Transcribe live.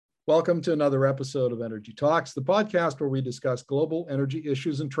Welcome to another episode of Energy Talks, the podcast where we discuss global energy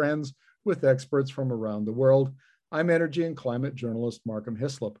issues and trends with experts from around the world. I'm energy and climate journalist Markham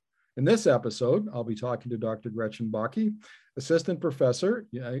Hislop. In this episode, I'll be talking to Dr. Gretchen Bakke, assistant professor,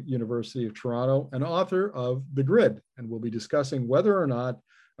 University of Toronto, and author of The Grid, and we'll be discussing whether or not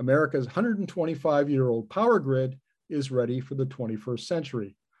America's 125-year-old power grid is ready for the 21st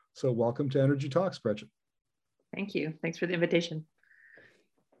century. So welcome to Energy Talks, Gretchen. Thank you. Thanks for the invitation.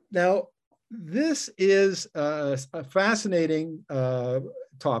 Now, this is a fascinating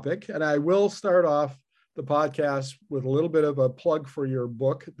topic, and I will start off the podcast with a little bit of a plug for your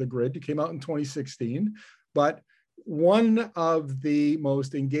book, The Grid. It came out in 2016, but one of the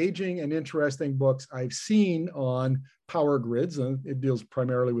most engaging and interesting books I've seen on power grids, and it deals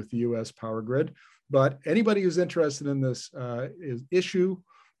primarily with the US power grid, but anybody who's interested in this issue,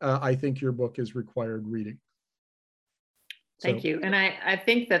 I think your book is required reading. Thank you. And I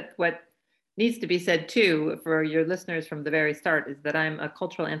think that what needs to be said too for your listeners from the very start is that I'm a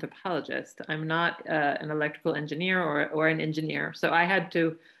cultural anthropologist. I'm not an electrical engineer or an engineer. So I had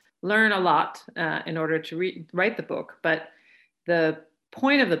to learn a lot in order to write the book. But the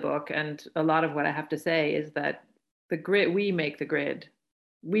point of the book and a lot of what I have to say is that the grid, we make the grid.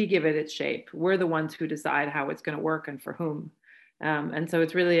 We give it its shape. We're the ones who decide how it's going to work and for whom. And so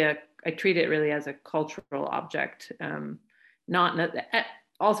it's really I treat it really as a cultural object. Not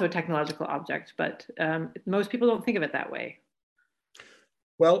also a technological object, but most people don't think of it that way.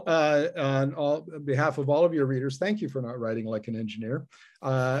 Well, on behalf of all of your readers, thank you for not writing like an engineer.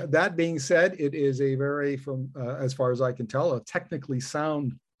 That being said, it is a very, as far as I can tell, a technically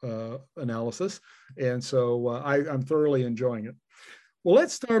sound analysis. And so I'm thoroughly enjoying it. Well,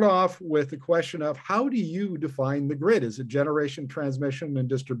 let's start off with the question of how do you define the grid? Is it generation, transmission, and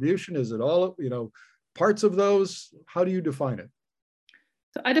distribution? Is it all, parts of those? How do you define it?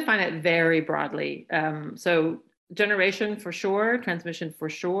 So I define it very broadly. So generation for sure, transmission for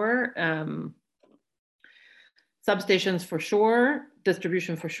sure, substations for sure,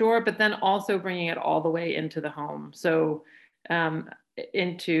 distribution for sure, but then also bringing it all the way into the home. So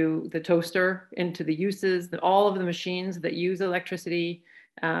into the toaster, into the uses, all of the machines that use electricity,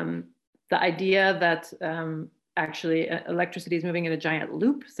 the idea that actually electricity is moving in a giant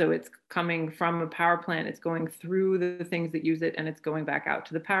loop. So it's coming from a power plant, it's going through the things that use it, and it's going back out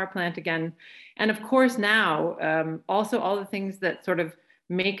to the power plant again. And of course now, also all the things that sort of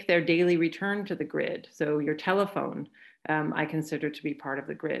make their daily return to the grid. So your telephone, I consider to be part of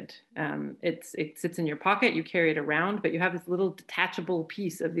the grid. It sits in your pocket, you carry it around, but you have this little detachable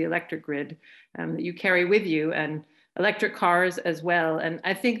piece of the electric grid that you carry with you, and electric cars as well. And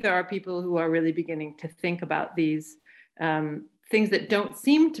I think there are people who are really beginning to think about these things that don't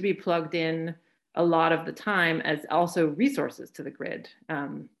seem to be plugged in a lot of the time as also resources to the grid.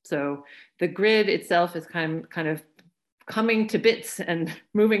 So the grid itself is kind of coming to bits and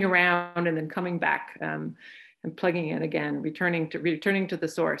moving around and then coming back and plugging in again, returning to the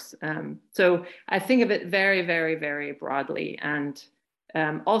source. So I think of it very, very, very broadly. And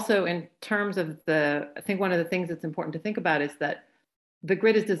also in terms of I think one of the things that's important to think about is that the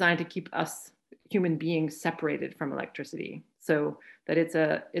grid is designed to keep us human beings separated from electricity. So that it's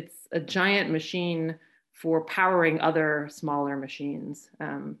a giant machine for powering other smaller machines,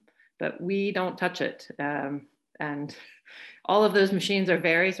 but we don't touch it. And all of those machines are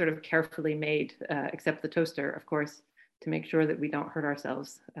very sort of carefully made, except the toaster, of course, to make sure that we don't hurt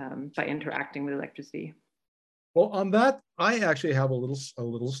ourselves by interacting with electricity. Well, on that, I actually have a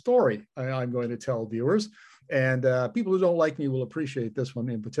little story I'm going to tell viewers, and people who don't like me will appreciate this one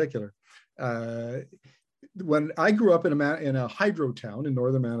in particular. When I grew up in a hydro town in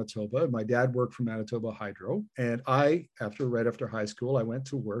northern Manitoba, my dad worked for Manitoba Hydro, and right after high school, I went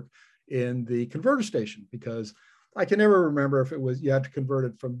to work in the converter station because I can never remember if it was you had to convert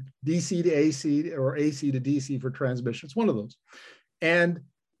it from DC to AC or AC to DC for transmission. It's one of those, and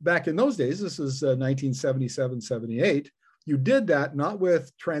back in those days, this is 1977, 78, you did that not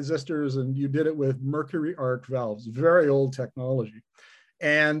with transistors, and you did it with mercury arc valves, very old technology.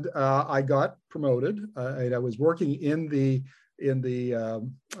 And I got promoted, and I was working in the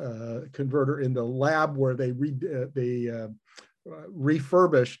converter in the lab where they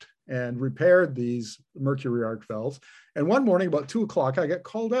refurbished and repaired these mercury arc valves. And one morning about 2 o'clock, I got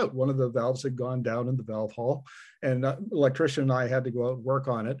called out. One of the valves had gone down in the valve hall, and electrician and I had to go out and work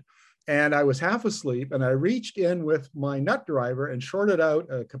on it. And I was half asleep, and I reached in with my nut driver and shorted out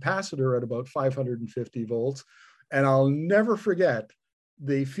a capacitor at about 550 volts. And I'll never forget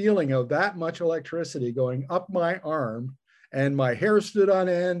the feeling of that much electricity going up my arm, and my hair stood on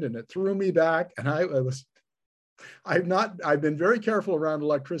end, and it threw me back. And I was I've been very careful around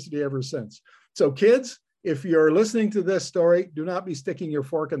electricity ever since. So kids, if you're listening to this story, do not be sticking your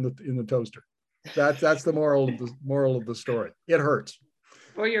fork in the toaster. That's the moral of the story. It hurts.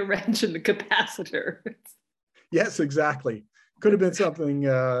 Or your wrench in the capacitor. Yes, exactly. Could have been something,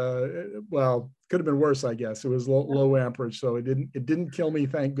 well, could have been worse, I guess. It was low amperage, so it didn't kill me,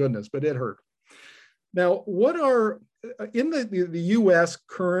 thank goodness, but it hurt. Now, what are, in the US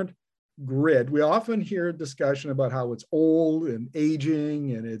current grid, we often hear discussion about how it's old and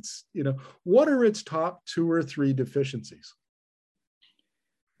aging, and it's, what are its top 2 or 3 deficiencies?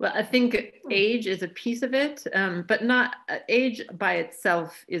 Well, I think age is a piece of it, but not age by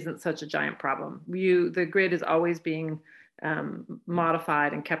itself isn't such a giant problem. The grid is always being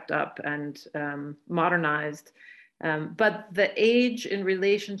modified and kept up and modernized. But the age in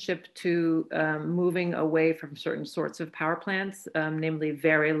relationship to moving away from certain sorts of power plants, namely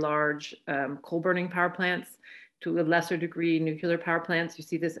very large coal burning power plants, to a lesser degree nuclear power plants, you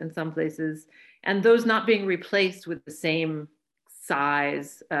see this in some places, and those not being replaced with the same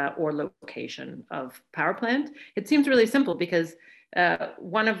size or location of power plant. It seems really simple because it's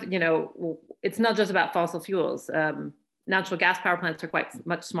not just about fossil fuels. Natural gas power plants are quite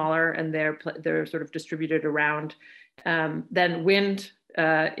much smaller, and they're sort of distributed around. Then wind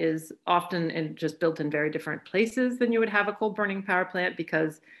is often just built in very different places than you would have a coal burning power plant,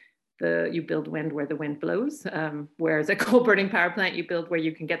 because you build wind where the wind blows, whereas a coal burning power plant you build where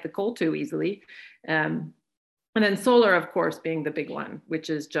you can get the coal to easily. And then solar, of course, being the big one, which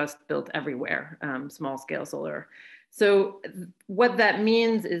is just built everywhere, small scale solar. So what that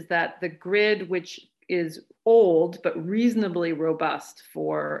means is that the grid, which is old but reasonably robust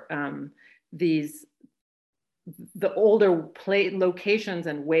for the older locations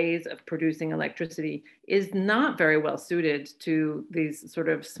and ways of producing electricity, is not very well suited to these sort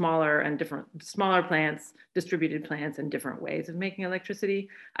of smaller plants, distributed plants, and different ways of making electricity.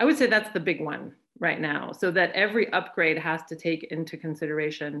 I would say that's the big one right now, so that every upgrade has to take into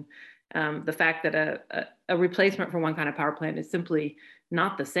consideration the fact that a replacement for one kind of power plant is simply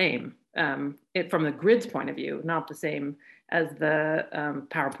not the same, from the grid's point of view, not the same as the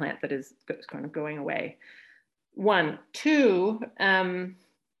power plant that is kind of going away. 1, 2,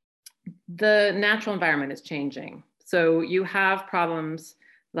 the natural environment is changing. So you have problems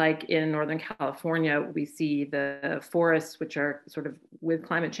like in Northern California. We see the forests, which are sort of with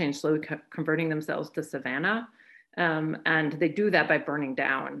climate change slowly converting themselves to savanna. And they do that by burning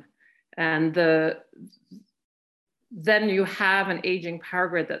down. And then you have an aging power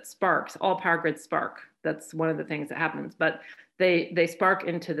grid that sparks. All power grids spark. That's one of the things that happens. But they spark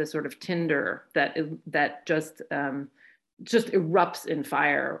into this sort of tinder that just erupts in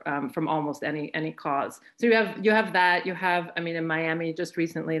fire from almost any cause. So you have that. You have, I mean, in Miami just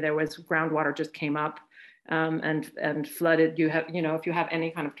recently there was groundwater just came up and flooded. You have, if you have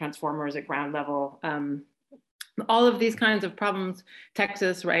any kind of transformers at ground level, all of these kinds of problems.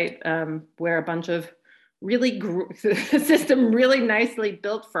 Texas, right, where a bunch of system really nicely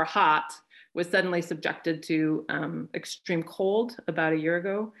built for hot was suddenly subjected to extreme cold about a year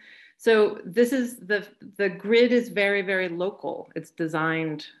ago. So this is the grid is very, very local. It's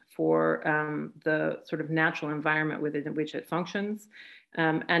designed for the sort of natural environment within which it functions.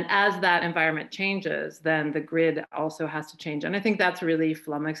 And as that environment changes, then the grid also has to change. And I think that's really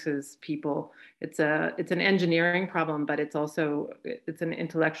flummoxes people. It's an engineering problem, but it's an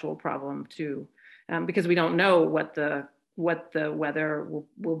intellectual problem too, because we don't know what the weather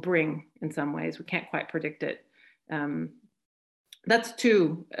will bring in some ways. We can't quite predict it. That's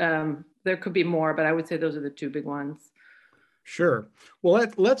 2. There could be more, but I would say those are the 2 big ones. Sure. Well,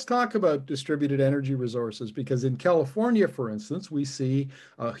 let's talk about distributed energy resources, because in California, for instance, we see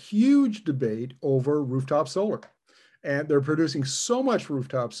a huge debate over rooftop solar. And they're producing so much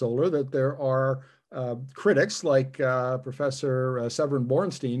rooftop solar that there are critics like Professor Severin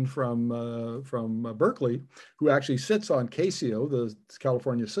Borenstein from Berkeley, who actually sits on CAISO, the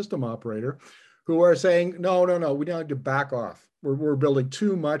California system operator, who are saying, no, we need to back off. We're building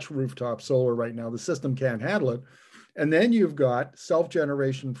too much rooftop solar right now. The system can't handle it. And then you've got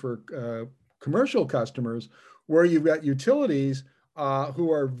self-generation for commercial customers, where you've got utilities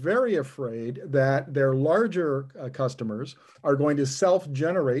who are very afraid that their larger customers are going to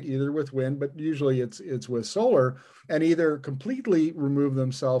self-generate either with wind, but usually it's with solar, and either completely remove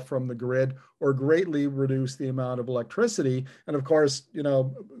themselves from the grid or greatly reduce the amount of electricity. And of course,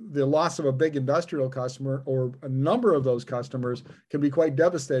 the loss of a big industrial customer or a number of those customers can be quite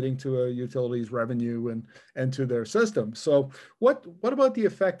devastating to a utility's revenue and to their system. So what about the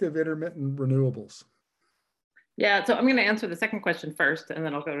effect of intermittent renewables? Yeah, so I'm going to answer the second question first, and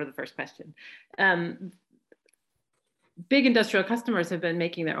then I'll go to the first question. big industrial customers have been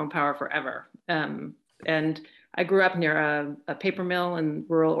making their own power forever. And I grew up near a paper mill in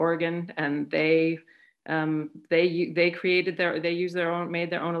rural Oregon, and they created made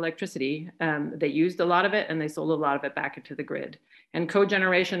their own electricity. They used a lot of it, and they sold a lot of it back into the grid. And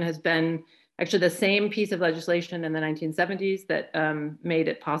cogeneration has been actually the same piece of legislation in the 1970s that made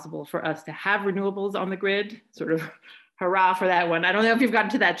it possible for us to have renewables on the grid. Sort of hurrah for that one. I don't know if you've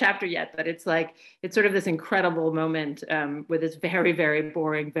gotten to that chapter yet, but it's sort of this incredible moment where this very, very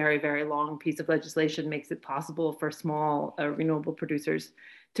boring, very, very long piece of legislation makes it possible for small renewable producers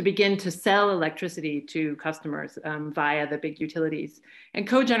to begin to sell electricity to customers via the big utilities. And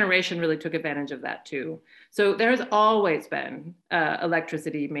cogeneration really took advantage of that too. So there has always been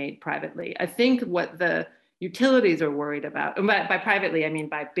electricity made privately. I think what the utilities are worried about, and by privately, I mean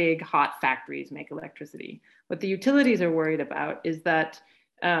by big hot factories make electricity. What the utilities are worried about is that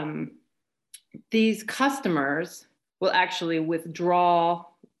these customers will actually withdraw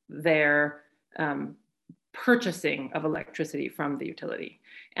their purchasing of electricity from the utility.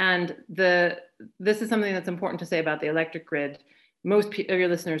 And this is something that's important to say about the electric grid. Most of your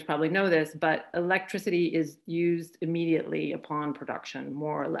listeners probably know this, but electricity is used immediately upon production,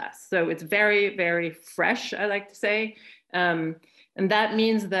 more or less. So it's very, very fresh, I like to say. And that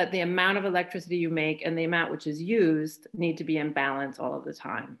means that the amount of electricity you make and the amount which is used need to be in balance all of the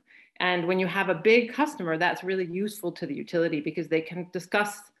time. And when you have a big customer, that's really useful to the utility because they can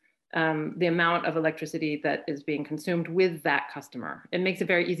discuss the amount of electricity that is being consumed with that customer. It makes it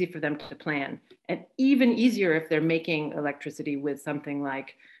very easy for them to plan, and even easier if they're making electricity with something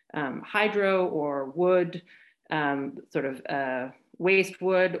like hydro or wood, waste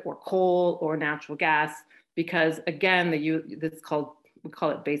wood or coal or natural gas, because again, we call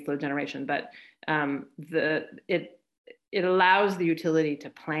it baseload generation, but it allows the utility to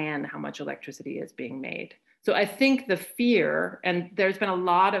plan how much electricity is being made. So I think the fear, and there's been a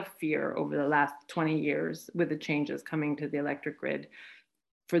lot of fear over the last 20 years with the changes coming to the electric grid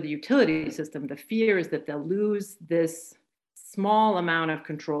for the utility system, the fear is that they'll lose this small amount of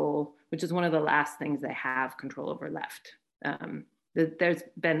control, which is one of the last things they have control over left. There's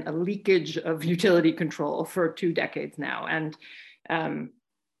been a leakage of utility control for 2 decades now. And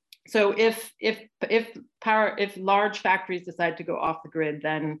so if large factories decide to go off the grid,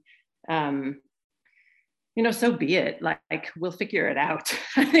 then so be it. Like we'll figure it out.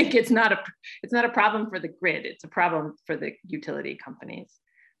 I think it's not a problem for the grid. It's a problem for the utility companies.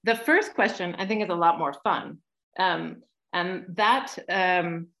 The first question I think is a lot more fun, and that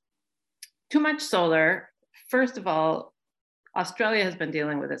too much solar. First of all, Australia has been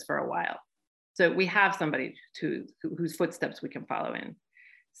dealing with this for a while, so we have somebody whose footsteps we can follow in.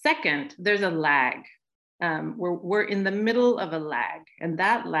 Second, there's a lag. We're in the middle of a lag, and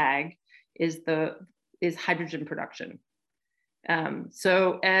that lag is hydrogen production.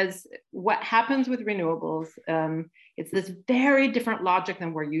 So as what happens with renewables, it's this very different logic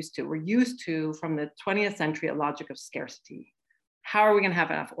than we're used to. We're used to, from the 20th century, a logic of scarcity. How are we gonna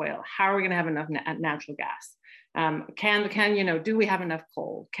have enough oil? How are we gonna have enough natural gas? Do we have enough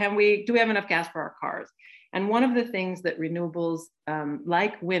coal? Do we have enough gas for our cars? And one of the things that renewables,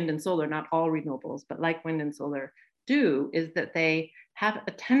 like wind and solar, not all renewables, but like wind and solar do, is that they have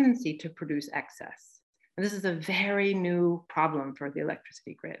a tendency to produce excess. And this is a very new problem for the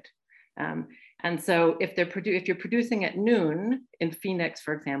electricity grid. And so if you're producing at noon in Phoenix,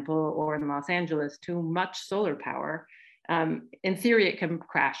 for example, or in Los Angeles, too much solar power, in theory, it can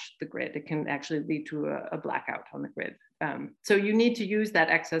crash the grid. It can actually lead to a blackout on the grid. So you need to use that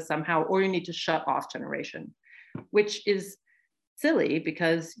excess somehow, or you need to shut off generation, which is silly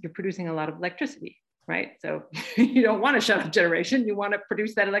because you're producing a lot of electricity, right? So you don't want to shut off generation, you want to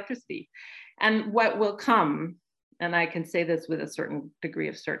produce that electricity. And what will come, and I can say this with a certain degree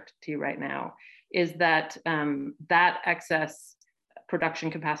of certainty right now, is that that excess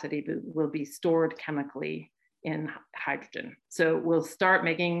production capacity will be stored chemically in hydrogen. So we'll start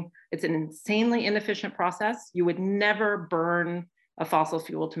making, it's an insanely inefficient process. You would never burn a fossil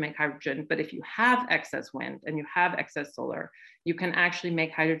fuel to make hydrogen, but if you have excess wind and you have excess solar, you can actually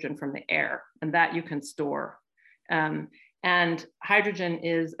make hydrogen from the air, and that you can store. And hydrogen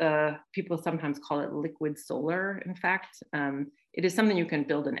is, people sometimes call it liquid solar, in fact. It is something you can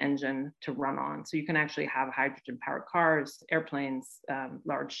build an engine to run on. So you can actually have hydrogen powered cars, airplanes,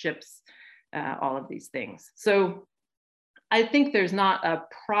 large ships, all of these things. So I think there's not a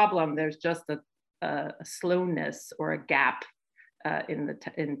problem, there's just a slowness or a gap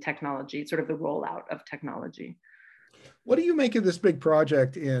in technology, sort of the rollout of technology. What do you make of this big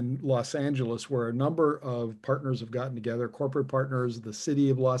project in Los Angeles where a number of partners have gotten together, corporate partners, the city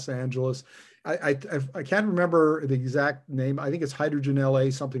of Los Angeles, I can't remember the exact name. I think it's Hydrogen LA,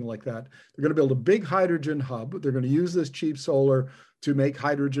 something like that. They're going to build a big hydrogen hub. They're going to use this cheap solar to make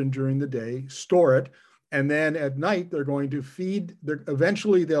hydrogen during the day, store it, and then at night they're going to feed.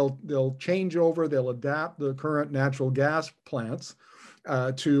 Eventually they'll change over. They'll adapt the current natural gas plants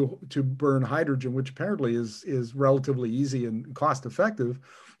to burn hydrogen, which apparently is relatively easy and cost effective.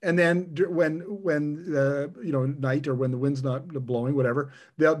 And then when night, or when the wind's not blowing, whatever,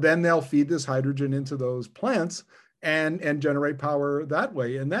 they'll feed this hydrogen into those plants and generate power that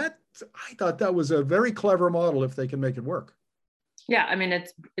way. And that, I thought that was a very clever model if they can make it work. Yeah, I mean,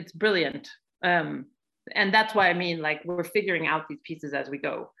 it's brilliant. And that's why, I mean, like, we're figuring out these pieces as we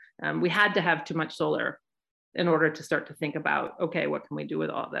go. We had to have too much solar in order to start to think about, okay, what can we do with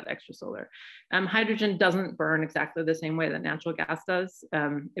all that extra solar? Hydrogen doesn't burn exactly the same way that natural gas does.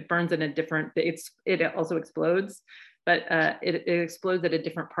 It burns in a different, it also explodes, but it explodes at a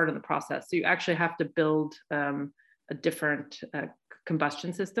different part of the process. So you actually have to build a different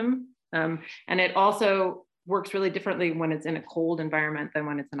combustion system. And it also works really differently when it's in a cold environment than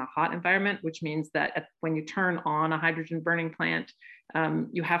when it's in a hot environment, which means that when you turn on a hydrogen burning plant,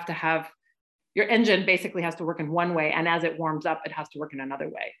 you have to have, your engine basically has to work in one way, and as it warms up, it has to work in another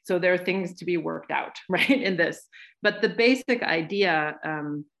way. So there are things to be worked out, right, in this. But the basic idea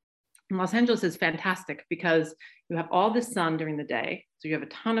in Los Angeles is fantastic, because you have all the sun during the day. So you have a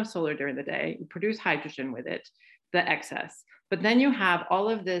ton of solar during the day, you produce hydrogen with it, the excess. But then you have all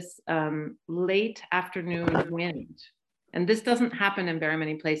of this late afternoon wind. And this doesn't happen in very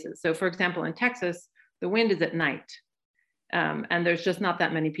many places. So for example, in Texas, the wind is at night. And there's just not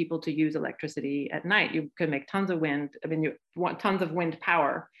that many people to use electricity at night. You could make tons of wind. I mean, you want tons of wind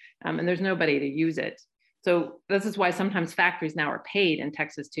power, and there's nobody to use it. So this is why sometimes factories now are paid in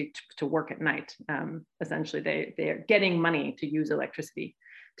Texas to work at night. Essentially, they are getting money to use electricity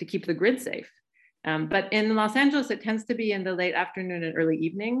to keep the grid safe. But in Los Angeles, it tends to be in the late afternoon and early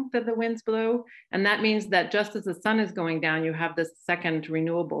evening that the winds blow. And that means that just as the sun is going down, you have this second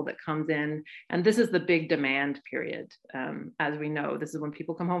renewable that comes in. And this is the big demand period. As we know, this is when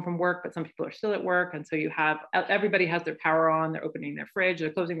people come home from work, but some people are still at work. And so you have, everybody has their power on, they're opening their fridge,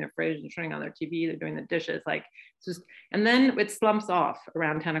 they're closing their fridge, they're turning on their TV, they're doing the dishes, like, it's just, and then it slumps off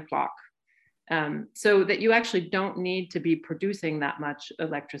around 10 o'clock. So that you actually don't need to be producing that much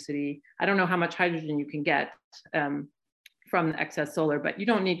electricity. I don't know how much hydrogen you can get from the excess solar, but you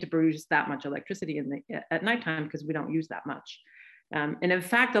don't need to produce that much electricity at nighttime, because we don't use that much. And in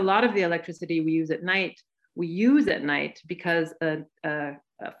fact, a lot of the electricity we use at night because a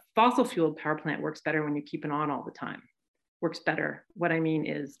fossil fuel power plant works better when you keep it on all the time. Works better. What I mean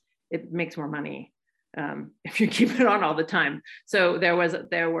is it makes more money if you keep it on all the time. So there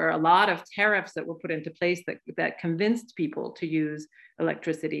were a lot of tariffs that were put into place that convinced people to use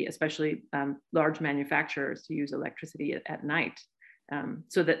electricity, especially large manufacturers, to use electricity at night,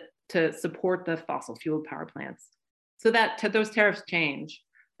 so that to support the fossil fuel power plants. So that those tariffs change,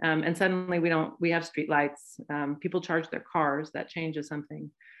 and suddenly we have streetlights. People charge their cars. That changes something,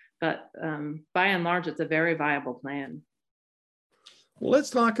 but by and large, it's a very viable plan. Well,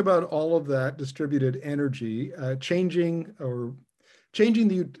 let's talk about all of that distributed energy, changing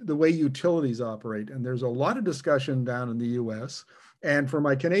the way utilities operate. And there's a lot of discussion down in the US. And for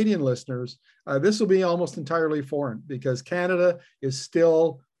my Canadian listeners, this will be almost entirely foreign, because Canada is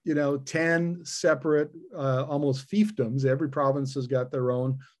still, 10 separate, almost fiefdoms. Every province has got their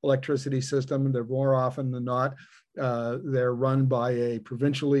own electricity system. They're more often than not, they're run by a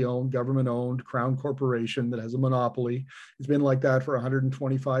provincially owned, government-owned crown corporation that has a monopoly. It's been like that for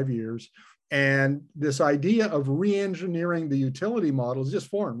 125 years. And this idea of re-engineering the utility model is just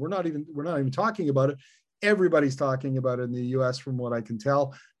foreign. We're not even talking about it. Everybody's talking about it in the US, from what I can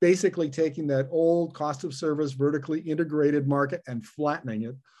tell, basically taking that old cost of service, vertically integrated market and flattening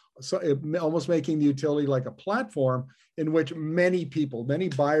it. So almost making the utility like a platform in which many people, many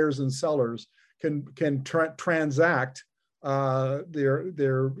buyers and sellers can transact their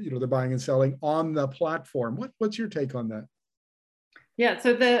buying and selling on the platform. What's your take on that? Yeah,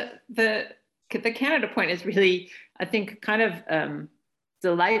 so the Canada point is really, I think, kind of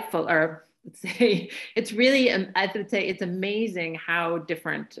delightful, or let's say it's really, I would say it's amazing how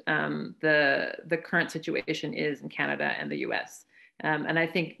different the current situation is in Canada and the US. And I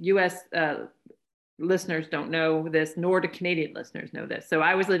think US listeners don't know this, nor do Canadian listeners know this. So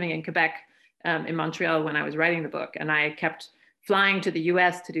I was living in Quebec, in Montreal, when I was writing the book, and I kept flying to the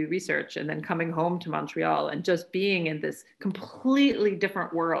US to do research and then coming home to Montreal, and just being in this completely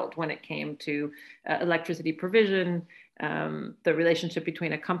different world when it came to electricity provision, the relationship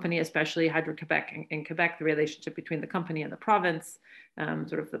between a company, especially Hydro-Quebec in Quebec, the relationship between the company and the province,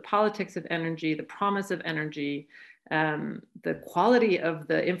 sort of the politics of energy, the promise of energy, the quality of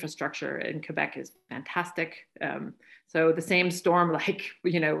the infrastructure in Quebec is fantastic. So the same storm, like,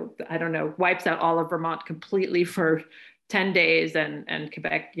 I don't know, wipes out all of Vermont completely for 10 days and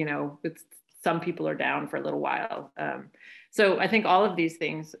Quebec, some people are down for a little while. So I think all of these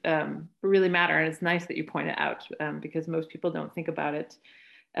things really matter. And it's nice that you point it out because most people don't think about it.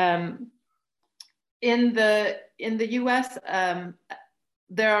 In the US,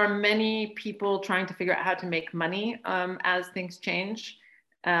 there are many people trying to figure out how to make money as things change.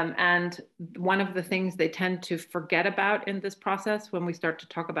 And one of the things they tend to forget about in this process when we start to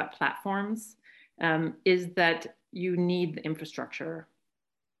talk about platforms is that you need the infrastructure.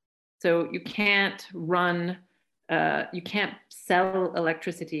 So you can't you can't sell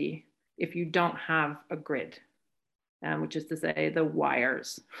electricity if you don't have a grid, which is to say the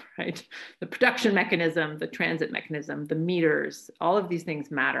wires, right? The production mechanism, the transit mechanism, the meters, all of these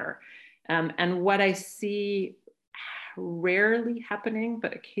things matter. And what I see rarely happening,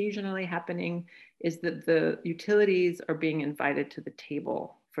 but occasionally happening, is that the utilities are being invited to the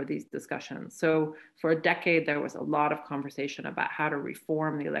table for these discussions. So for a decade, there was a lot of conversation about how to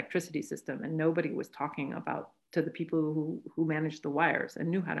reform the electricity system, and nobody was talking about to the people who managed the wires and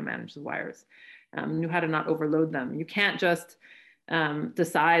knew how to manage the wires, knew how to not overload them. You can't just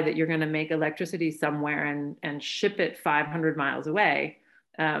decide that you're going to make electricity somewhere and ship it 500 miles away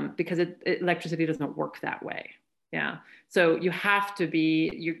because electricity doesn't work that way. Yeah. So you have to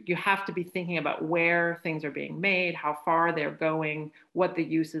be thinking about where things are being made, how far they're going, what the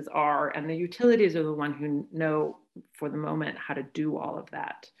uses are, and the utilities are the one who know for the moment how to do all of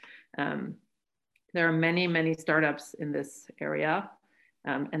that. There are many, many startups in this area,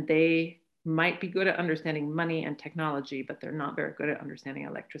 and they might be good at understanding money and technology, but they're not very good at understanding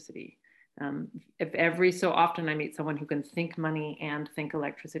electricity. If every so often I meet someone who can think money and think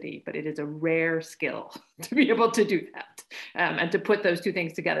electricity, but it is a rare skill to be able to do that and to put those two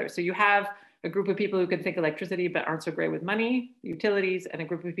things together. So you have a group of people who can think electricity but aren't so great with money, utilities, and a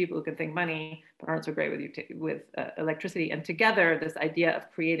group of people who can think money but aren't so great with electricity. And together, this idea of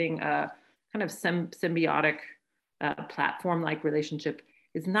creating a kind of symbiotic platform-like relationship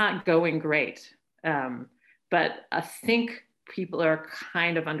is not going great. But I think people are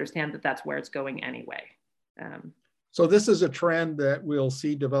kind of understand that that's where it's going anyway. So this is a trend that we'll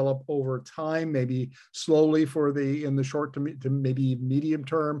see develop over time, maybe slowly in the short to maybe medium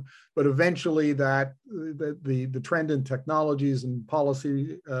term, but eventually that the trend in technologies and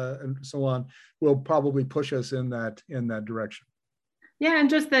policy and so on will probably push us in that direction. Yeah, and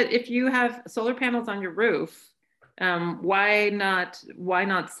just that if you have solar panels on your roof, why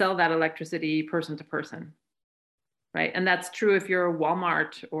not sell that electricity person to person? Right. And that's true if you're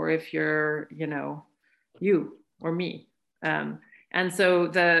Walmart or if you're, you or me. And so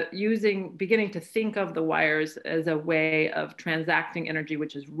beginning to think of the wires as a way of transacting energy,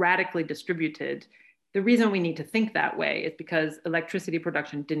 which is radically distributed. The reason we need to think that way is because electricity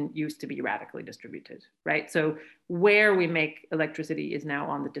production didn't used to be radically distributed, right? So where we make electricity is now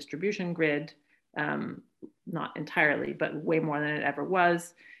on the distribution grid, not entirely, but way more than it ever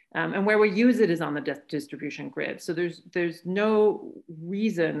was. And where we use it is on the distribution grid. So there's no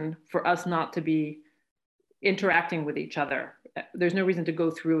reason for us not to be interacting with each other. There's no reason to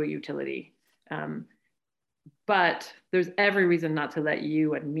go through a utility. But there's every reason not to let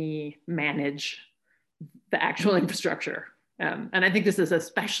you and me manage the actual infrastructure. And I think this is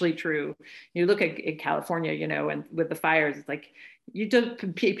especially true. You look at California, and with the fires, it's like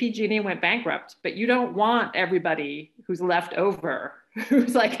PG&E went bankrupt, but you don't want everybody who's left over,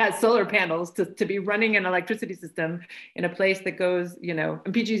 who's has solar panels to be running an electricity system in a place that goes,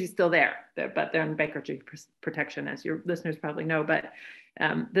 and PG&E is still there, but they're in bankruptcy protection, as your listeners probably know. But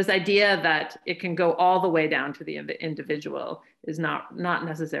this idea that it can go all the way down to the individual is not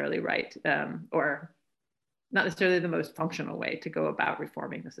necessarily right, or not necessarily the most functional way to go about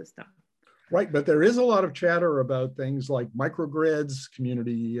reforming the system. Right, but there is a lot of chatter about things like microgrids,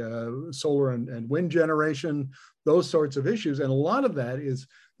 community solar and wind generation, those sorts of issues, and a lot of that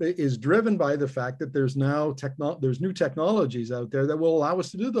is driven by the fact that there's now there's new technologies out there that will allow us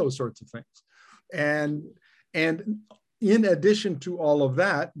to do those sorts of things, and in addition to all of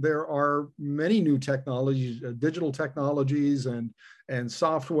that, there are many new technologies, digital technologies and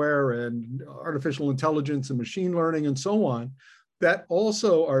software and artificial intelligence and machine learning and so on, that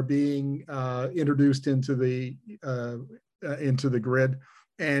also are being introduced into the grid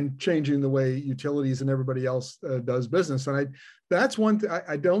and changing the way utilities and everybody else does business. And that's one thing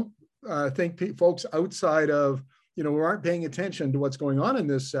I don't think folks outside of who aren't paying attention to what's going on in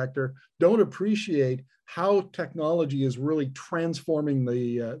this sector don't appreciate how technology is really transforming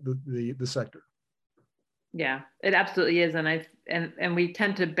the sector. Yeah, it absolutely is. And we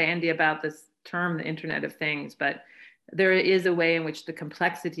tend to bandy about this term, the Internet of Things, but there is a way in which the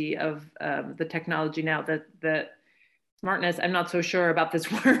complexity of the technology now, the smartness, I'm not so sure about this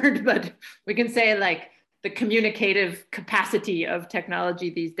word, but we can say like the communicative capacity of technology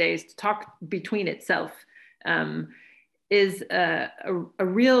these days to talk between itself is a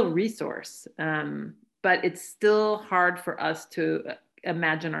real resource. But it's still hard for us to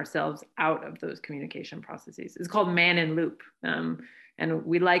imagine ourselves out of those communication processes. It's called man in loop. And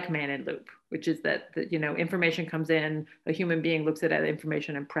we like man in loop, which is that information comes in, a human being looks at that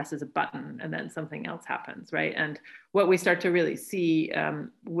information and presses a button, and then something else happens, right? And what we start to really see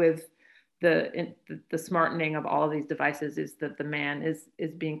with the smartening of all of these devices is that the man is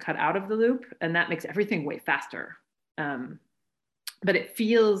being cut out of the loop, and that makes everything way faster. But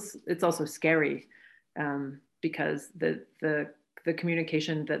it's also scary because the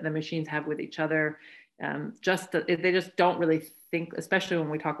communication that the machines have with each other, they just don't really think, especially when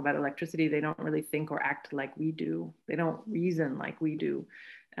we talk about electricity, they don't really think or act like we do. They don't reason like we do.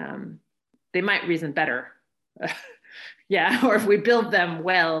 They might reason better. Yeah, or if we build them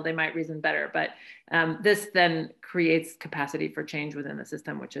well, they might reason better. But this then creates capacity for change within the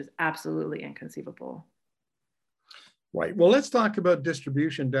system, which is absolutely inconceivable. Right. Well, let's talk about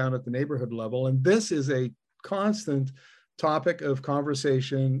distribution down at the neighborhood level. And this is a constant topic of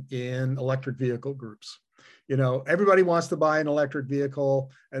conversation in electric vehicle groups. Everybody wants to buy an electric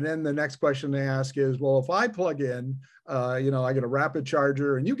vehicle. And then the next question they ask is, well, if I plug in, I get a rapid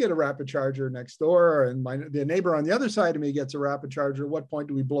charger and you get a rapid charger next door, and the neighbor on the other side of me gets a rapid charger. At what point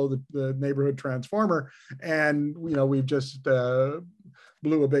do we blow the neighborhood transformer? And, we've just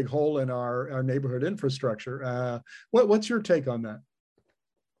blew a big hole in our neighborhood infrastructure. What's your take on that?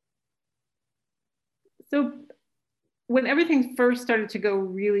 So when everything first started to go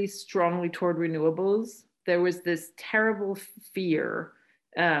really strongly toward renewables, there was this terrible fear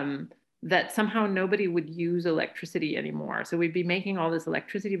that somehow nobody would use electricity anymore. So we'd be making all this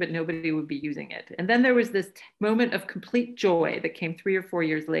electricity, but nobody would be using it. And then there was this moment of complete joy that came 3 or 4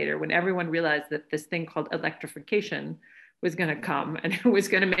 years later when everyone realized that this thing called electrification was going to come, and it was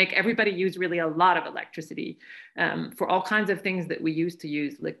going to make everybody use really a lot of electricity for all kinds of things that we used to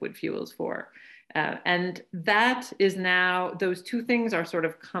use liquid fuels for. And that is now, those two things are sort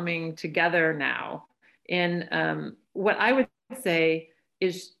of coming together now in what I would say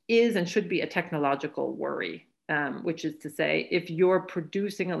is and should be a technological worry, which is to say, if you're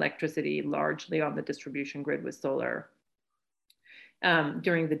producing electricity largely on the distribution grid with solar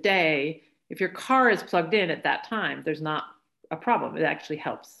during the day, if your car is plugged in at that time, there's not a problem. It actually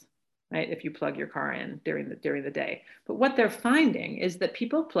helps, right? If you plug your car in during the day. But what they're finding is that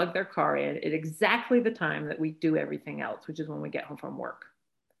people plug their car in at exactly the time that we do everything else, which is when we get home from work.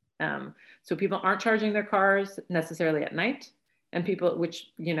 So people aren't charging their cars necessarily at night, and people,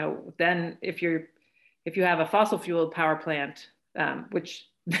 which, then if you have a fossil fuel power plant, which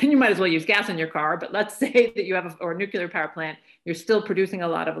then you might as well use gas in your car, but let's say that you have a nuclear power plant, you're still producing a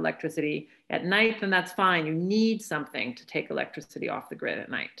lot of electricity at night, then that's fine. You need something to take electricity off the grid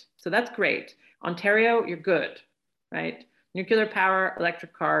at night. So that's great. Ontario, you're good, right? Nuclear power,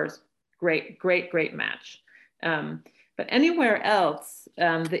 electric cars, great, great, great match. But anywhere else,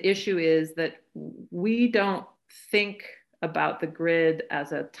 the issue is that we don't think about the grid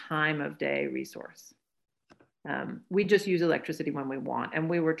as a time of day resource. We just use electricity when we want, and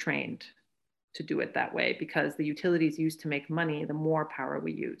we were trained to do it that way because the utilities used to make money the more power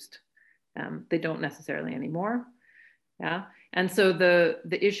we used. They don't necessarily anymore. Yeah. And so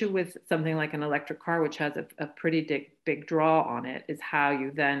the issue with something like an electric car, which has a pretty big draw on it, is how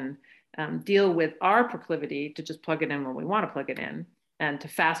you then deal with our proclivity to just plug it in when we want to plug it in and to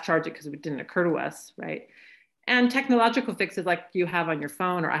fast charge it because it didn't occur to us, right? And technological fixes like you have on your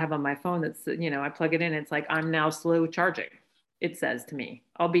phone, or I have on my phone, that's, I plug it in, it's like, I'm now slow charging. It says to me,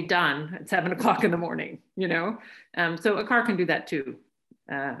 I'll be done at 7 o'clock in the morning, So a car can do that too.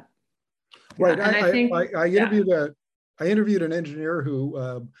 Right. I interviewed an engineer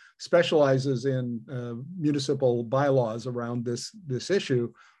who specializes in municipal bylaws around this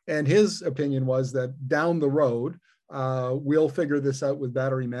issue. And his opinion was that down the road, we'll figure this out with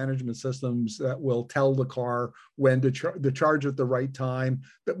battery management systems that will tell the car when to charge at the right time.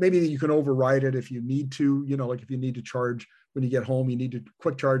 But maybe you can override it if you need to, like if you need to charge when you get home, you need to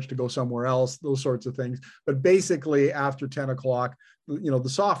quick charge to go somewhere else, those sorts of things. But basically after 10 o'clock, the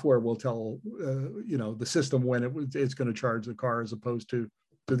software will tell, the system when it's going to charge the car as opposed to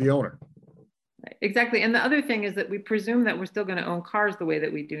the owner. Exactly. And the other thing is that we presume that we're still going to own cars the way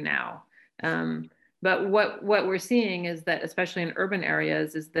that we do now. But what we're seeing is that, especially in urban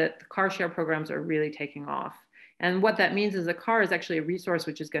areas, is that the car share programs are really taking off. And what that means is a car is actually a resource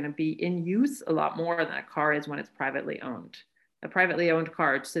which is going to be in use a lot more than a car is when it's privately owned. A privately owned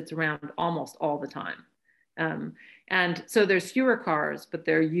car sits around almost all the time. And so there's fewer cars, but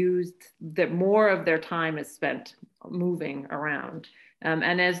they're used, that more of their time is spent moving around.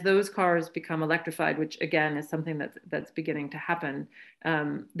 And as those cars become electrified, which again is something that's beginning to happen,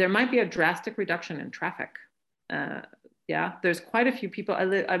 there might be a drastic reduction in traffic. Yeah, there's quite a few people.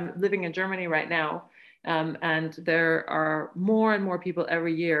 I'm living in Germany right now, and there are more and more people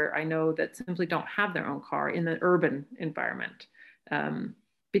every year I know that simply don't have their own car in the urban environment,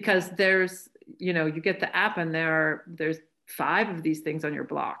 because there's, you know, you get the app and there's 5 of these things on your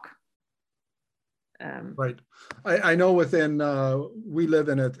block. Right. I know we live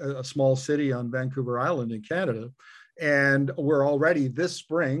in a small city on Vancouver Island in Canada, and we're already this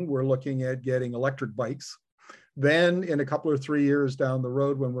spring, we're looking at getting electric bikes. Then in a couple or 3 years down the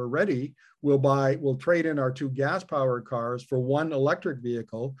road, when we're ready, we'll trade in our 2 gas powered cars for 1 electric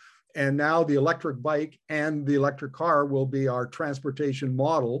vehicle. And now the electric bike and the electric car will be our transportation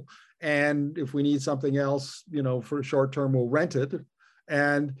model. And if we need something else, you know, for short term, we'll rent it.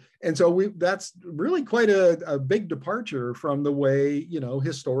 And so that's really quite a big departure from the way, you know,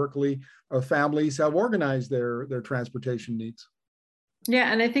 historically families have organized their transportation needs.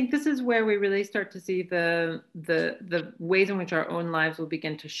 Yeah, and I think this is where we really start to see the ways in which our own lives will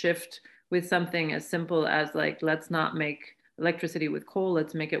begin to shift, with something as simple as, like, let's not make electricity with coal,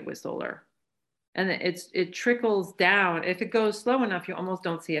 let's make it with solar. And it trickles down. If it goes slow enough, you almost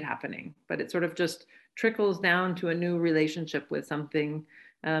don't see it happening, but it sort of just trickles down to a new relationship with something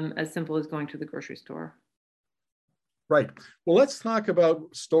as simple as going to the grocery store. Right. Well, let's talk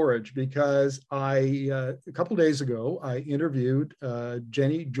about storage, because a couple of days ago, I interviewed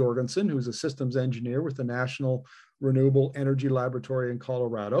Jenny Jorgensen, who's a systems engineer with the National Renewable Energy Laboratory in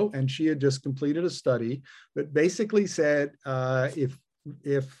Colorado. And she had just completed a study that basically said if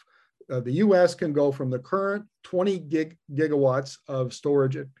the US can go from the current 20 gigawatts of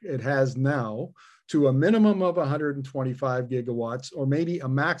storage it has now to a minimum of 125 gigawatts, or maybe a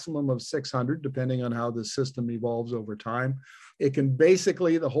maximum of 600, depending on how the system evolves over time. It can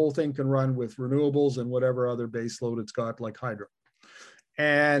basically, the whole thing can run with renewables and whatever other base load it's got, like hydro.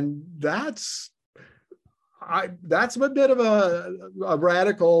 And that's a bit of a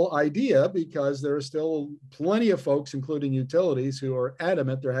radical idea, because there are still plenty of folks, including utilities, who are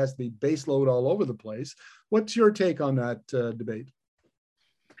adamant there has to be base load all over the place. What's your take on that debate?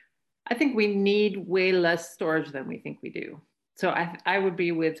 I think we need way less storage than we think we do. So I would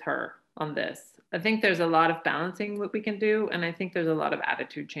be with her on this. I think there's a lot of balancing what we can do, and I think there's a lot of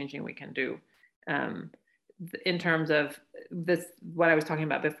attitude changing we can do in terms of this, what I was talking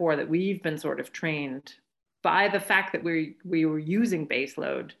about before, that we've been sort of trained by the fact that we were using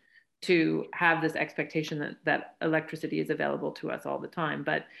baseload to have this expectation that electricity is available to us all the time.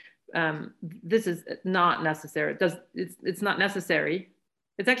 But this is not necessary. It's not necessary.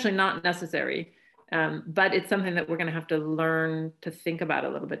 It's actually not necessary, but it's something that we're going to have to learn to think about a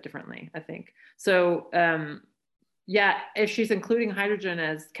little bit differently, I think. So yeah, if she's including hydrogen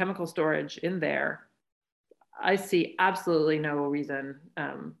as chemical storage in there, I see absolutely no reason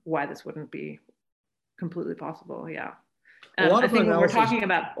why this wouldn't be completely possible. Yeah. I think when we're talking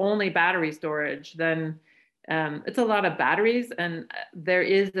about only battery storage, then it's a lot of batteries, and there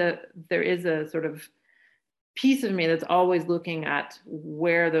is a sort of piece of me that's always looking at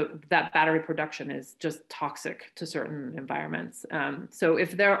where that battery production is just toxic to certain environments. So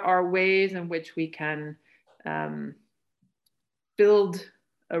if there are ways in which we can build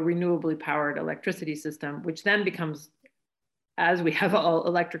a renewably powered electricity system, which then becomes, as we have all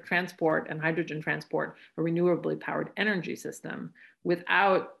electric transport and hydrogen transport, a renewably powered energy system,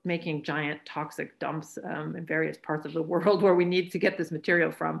 without making giant toxic dumps in various parts of the world where we need to get this material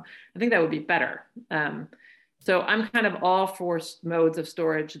from, I think that would be better. So I'm kind of all for modes of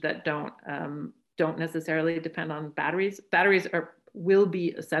storage that don't necessarily depend on batteries. Batteries will be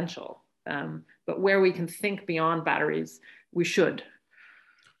essential, but where we can think beyond batteries, we should.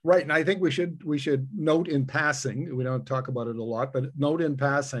 Right, and I think we should note in passing, we don't talk about it a lot, but note in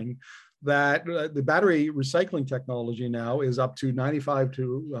passing that the battery recycling technology now is up to 95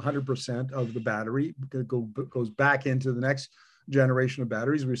 to 100% of the battery goes back into the next generation of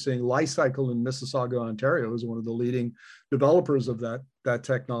batteries. We're seeing Li-Cycle in Mississauga, Ontario, is one of the leading developers of that that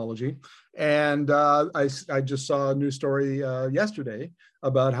technology. And I just saw a news story yesterday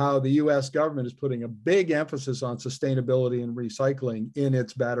about how the US government is putting a big emphasis on sustainability and recycling in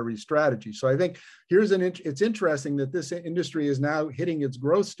its battery strategy. So I think it's interesting that this industry is now hitting its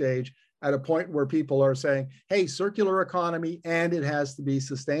growth stage at a point where people are saying, hey, circular economy, and it has to be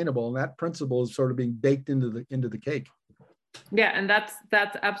sustainable. And that principle is sort of being baked into the cake. Yeah, and that's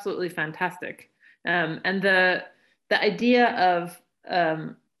absolutely fantastic. And the idea of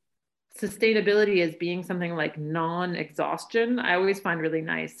sustainability as being something like non-exhaustion, I always find really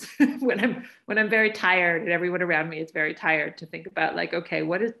nice when I'm very tired and everyone around me is very tired, to think about like, okay,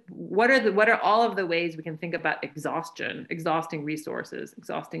 what are all of the ways we can think about exhaustion, exhausting resources,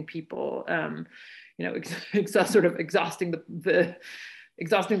 exhausting people, sort of exhausting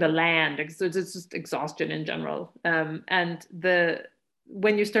exhausting the land. So it's just exhaustion in general. And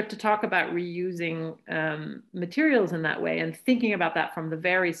when you start to talk about reusing materials in that way and thinking about that from the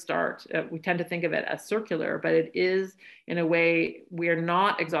very start, we tend to think of it as circular, but it is, in a way, we are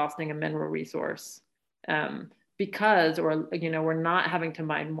not exhausting a mineral resource because, we're not having to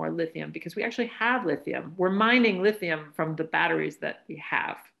mine more lithium because we actually have lithium. We're mining lithium from the batteries that we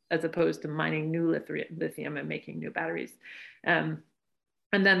have, as opposed to mining new lithium and making new batteries.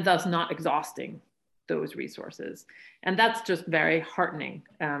 And then thus not exhausting those resources. And that's just very heartening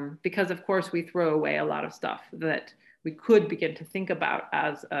because, of course, we throw away a lot of stuff that we could begin to think about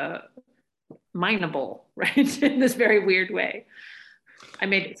as mineable, right? In this very weird way. I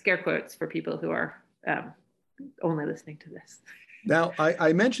made scare quotes for people who are only listening to this. Now,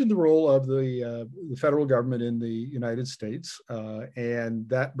 I mentioned the role of the federal government in the United States, and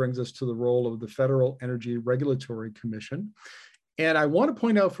that brings us to the role of the Federal Energy Regulatory Commission. And I want to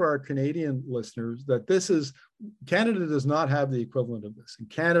point out for our Canadian listeners that Canada does not have the equivalent of this. In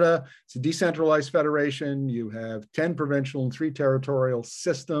Canada, it's a decentralized federation. You have 10 provincial and 3 territorial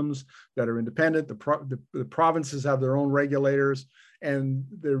systems that are independent. The provinces have their own regulators. And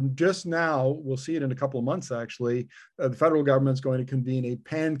they're just now, we'll see it in a couple of months actually, the federal government's going to convene a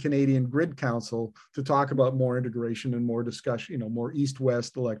pan-Canadian grid council to talk about more integration and more discussion, more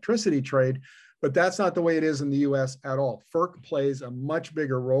east-west electricity trade. But that's not the way it is in the US at all. FERC plays a much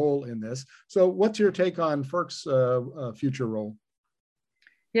bigger role in this. So what's your take on FERC's future role?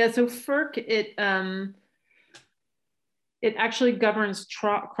 Yeah, so FERC, it actually governs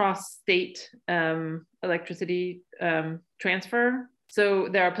cross-state electricity transfer. So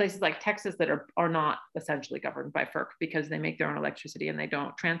there are places like Texas that are not essentially governed by FERC because they make their own electricity and they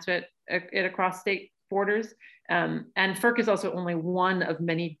don't transfer it across state borders. And FERC is also only one of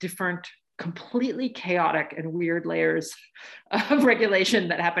many different completely chaotic and weird layers of regulation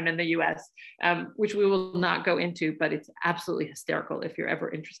that happen in the US, which we will not go into, but it's absolutely hysterical if you're ever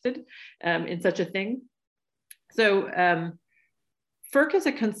interested in such a thing. So FERC is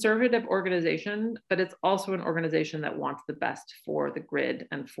a conservative organization, but it's also an organization that wants the best for the grid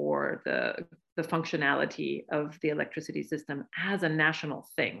and for the functionality of the electricity system as a national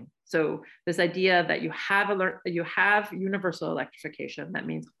thing. So this idea that you have universal electrification, that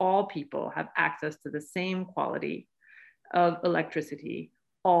means all people have access to the same quality of electricity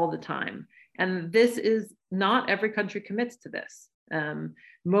all the time. And this is not every country commits to this.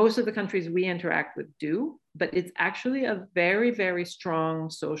 Most of the countries we interact with do, but it's actually a very, very strong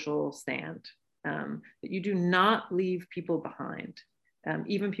social stand that you do not leave people behind.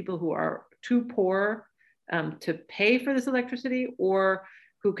 Even people who are too poor to pay for this electricity, or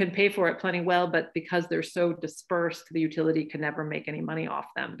who can pay for it plenty well, but because they're so dispersed, the utility can never make any money off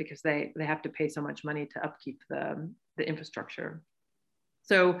them because they have to pay so much money to upkeep the infrastructure.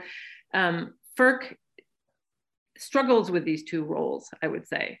 So FERC struggles with these two roles, I would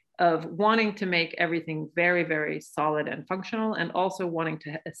say, of wanting to make everything very, very solid and functional, and also wanting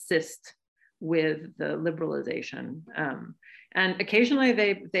to assist with the liberalization. And occasionally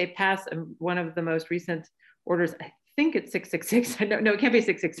they pass one of the most recent orders, I think it's 666. No, it can't be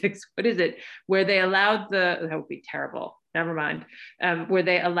 666. What is it? Where they allowed that would be terrible. Never mind. Where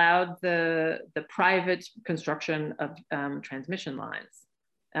they allowed the private construction of transmission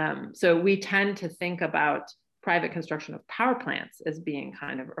lines. So we tend to think about private construction of power plants as being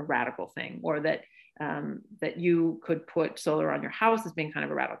kind of a radical thing, or that you could put solar on your house as being kind of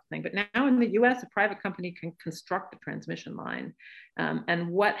a radical thing. But now in the US, a private company can construct a transmission line. And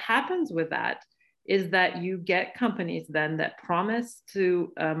what happens with that is that you get companies then that promise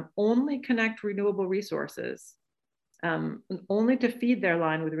to only connect renewable resources, only to feed their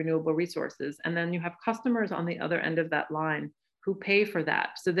line with renewable resources. And then you have customers on the other end of that line who pay for that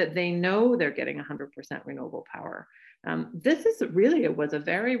so that they know they're getting 100% renewable power. This is really, it was a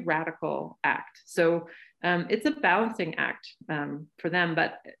very radical act. So It's a balancing act for them,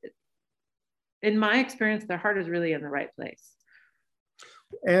 but in my experience, their heart is really in the right place.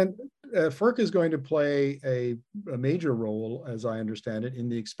 And FERC is going to play a major role, as I understand it, in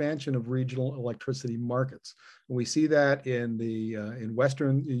the expansion of regional electricity markets. And we see that in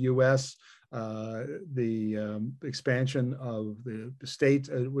Western U.S., the expansion of the states,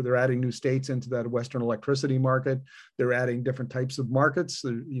 where they're adding new states into that Western electricity market. They're adding different types of markets,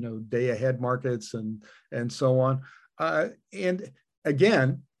 day ahead markets and so on. And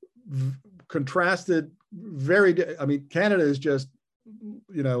again, contrasted Canada is just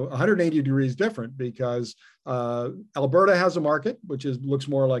 180 degrees different, because Alberta has a market which looks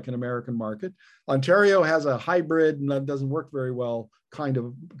more like an American market. Ontario has a hybrid and that doesn't work very well kind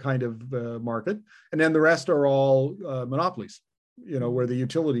of market, and then the rest are all monopolies. Where the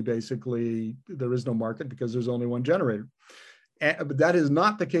utility basically there is no market because there's only one generator. But that is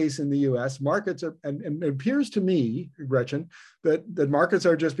not the case in the U.S. Markets are, and it appears to me, Gretchen, that markets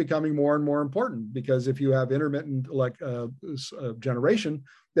are just becoming more and more important, because if you have intermittent generation,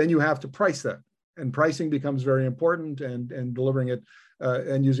 then you have to price that, and pricing becomes very important, and delivering it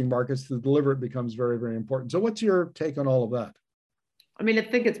and using markets to deliver it becomes very, very important. So, what's your take on all of that? I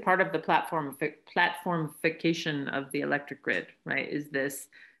think it's part of the platformification of the electric grid, right? Is this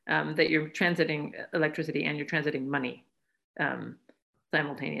that you're transiting electricity and you're transiting money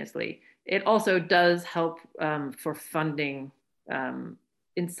simultaneously. It also does help for funding.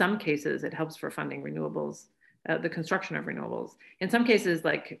 In some cases, it helps for funding renewables, the construction of renewables. In some cases,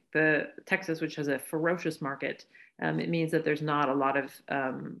 like the Texas, which has a ferocious market, it means that there's not a lot of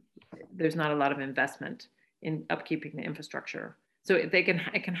investment in upkeeping the infrastructure. So it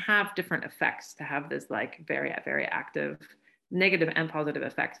can have different effects to have this like very, very active, negative and positive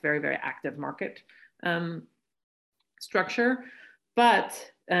effects, very, very active market structure.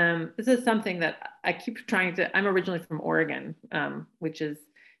 But this is something that I keep trying to, I'm originally from Oregon, and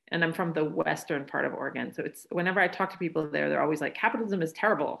I'm from the western part of Oregon. So it's, whenever I talk to people there, they're always like, capitalism is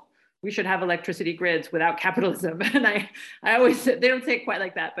terrible. We should have electricity grids without capitalism. And I always, they don't say it quite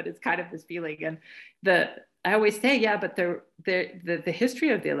like that, but it's kind of this feeling. And I always say, yeah, but the history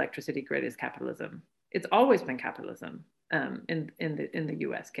of the electricity grid is capitalism. It's always been capitalism in the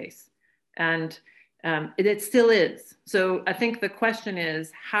US case. And it still is. So I think the question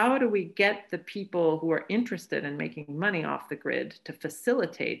is, how do we get the people who are interested in making money off the grid to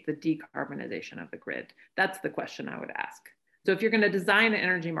facilitate the decarbonization of the grid? That's the question I would ask. So if you're going to design an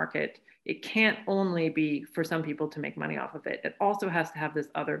energy market, it can't only be for some people to make money off of it. It also has to have this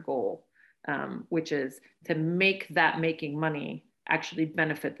other goal, which is to make that making money actually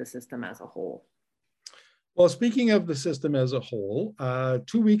benefit the system as a whole. Well, speaking of the system as a whole, 2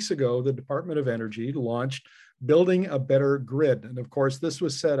 weeks ago, the Department of Energy launched Building a Better Grid. And of course, this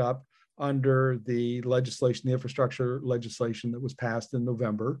was set up under the legislation, the infrastructure legislation that was passed in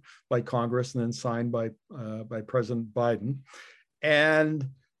November by Congress and then signed by President Biden. And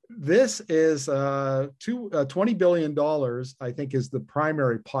this is $20 billion, I think, is the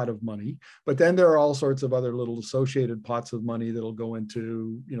primary pot of money. But then there are all sorts of other little associated pots of money that'll go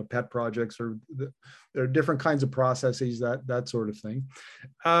into, pet projects, or there are different kinds of processes, that sort of thing.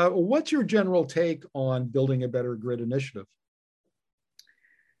 What's your general take on Building a Better Grid initiative?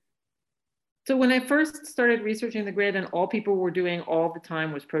 So when I first started researching the grid and all people were doing all the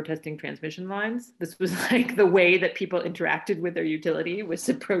time was protesting transmission lines, this was like the way that people interacted with their utility, was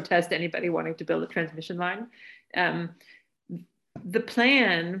to protest anybody wanting to build a transmission line. The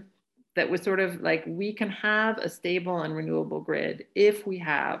plan that was sort of like, we can have a stable and renewable grid if we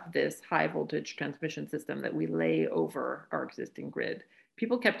have this high voltage transmission system that we lay over our existing grid.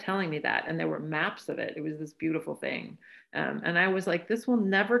 People kept telling me that, and there were maps of it. It was this beautiful thing. And I was like, this will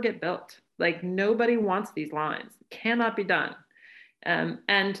never get built. Like, nobody wants these lines. It cannot be done.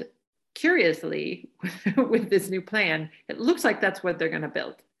 And curiously, with this new plan, it looks like that's what they're going to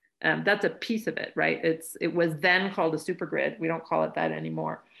build. That's a piece of it, right? It was then called a super grid. We don't call it that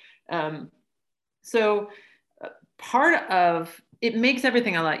anymore. So part of it makes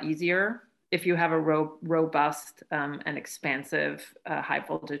everything a lot easier if you have a robust and expansive high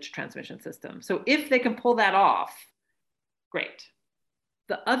voltage transmission system. So if they can pull that off, great.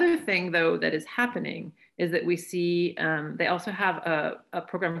 The other thing, though, that is happening is that we see they also have a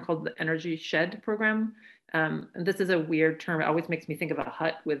program called the Energy Shed program. And this is a weird term. It always makes me think of a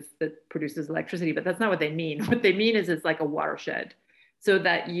hut that produces electricity, but that's not what they mean. What they mean is it's like a watershed, so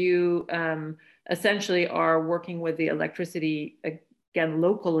that you essentially are working with the electricity, again,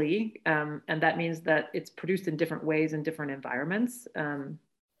 locally. And that means that it's produced in different ways in different environments.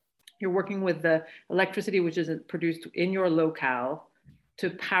 You're working with the electricity, which is produced in your locale, to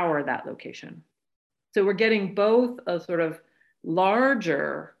power that location. So we're getting both a sort of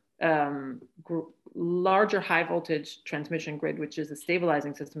larger, larger high voltage transmission grid, which is a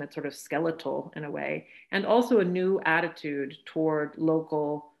stabilizing system. It's sort of skeletal in a way, and also a new attitude toward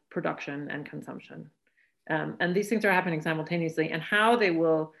local production and consumption. And these things are happening simultaneously, and how they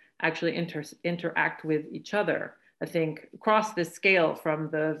will actually interact with each other, I think, across this scale from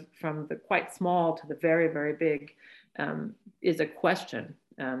the quite small to the very, very big, is a question.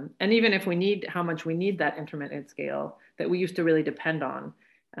 And even if we need how much we need that intermittent scale that we used to really depend on,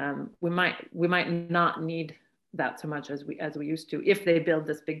 we might not need that so much as we used to, if they build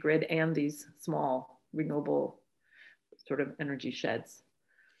this big grid and these small renewable sort of energy sheds.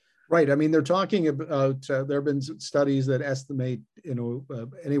 Right. I mean, they're talking about, there have been studies that estimate,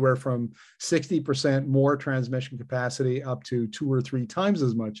 anywhere from 60% more transmission capacity up to 2 or 3 times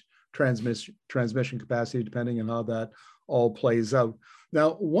as much transmission capacity, depending on how that all plays out.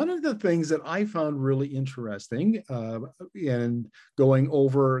 Now, one of the things that I found really interesting in going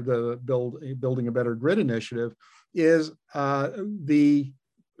over the Building a Better Grid initiative is the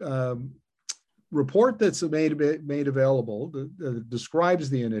report that's made available that describes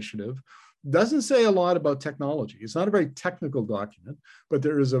the initiative doesn't say a lot about technology. It's not a very technical document, but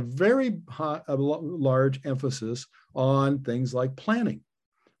there is a very large emphasis on things like planning,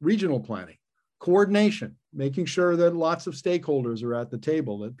 regional planning, coordination, making sure that lots of stakeholders are at the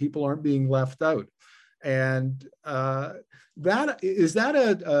table, that people aren't being left out. And is that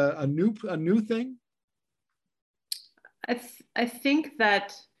a new thing? I think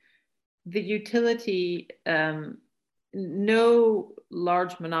that the utility, no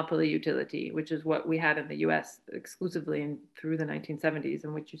large monopoly utility, which is what we had in the US exclusively through the 1970s,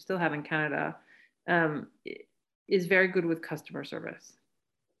 and which you still have in Canada, is very good with customer service.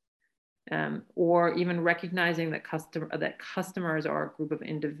 Or even recognizing that customers are a group of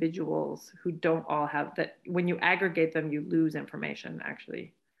individuals who don't all have that. When you aggregate them, you lose information,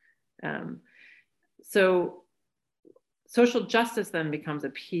 actually. So social justice then becomes a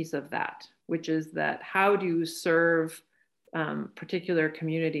piece of that, which is that how do you serve particular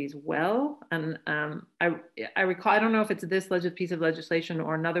communities well? And I recall, I don't know if it's this piece of legislation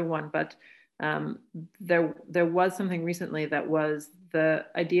or another one, but there was something recently that was, the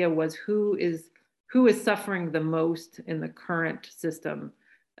idea was who is suffering the most in the current system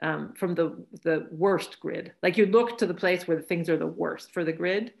from the worst grid. Like, you look to the place where the things are the worst for the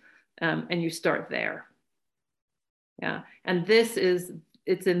grid, and you start there. Yeah, and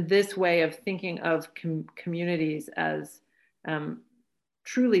it's in this way of thinking of communities as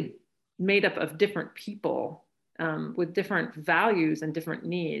truly made up of different people with different values and different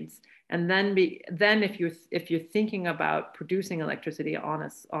needs. And then if you're thinking about producing electricity on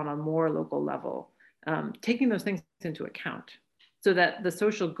a more local level, taking those things into account, so that the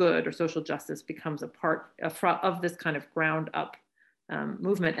social good or social justice becomes a part of this kind of ground up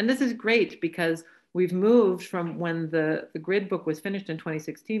movement. And this is great because we've moved from when the grid book was finished in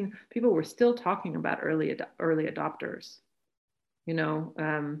 2016, people were still talking about early adopters,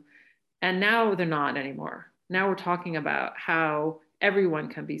 and now they're not anymore. Now we're talking about how everyone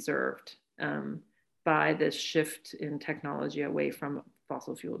can be served by this shift in technology away from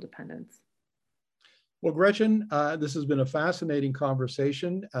fossil fuel dependence. Well, Gretchen, this has been a fascinating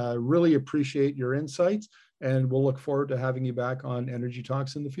conversation. Really appreciate your insights, and we'll look forward to having you back on Energy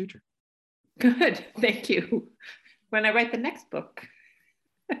Talks in the future. Good, thank you. When I write the next book.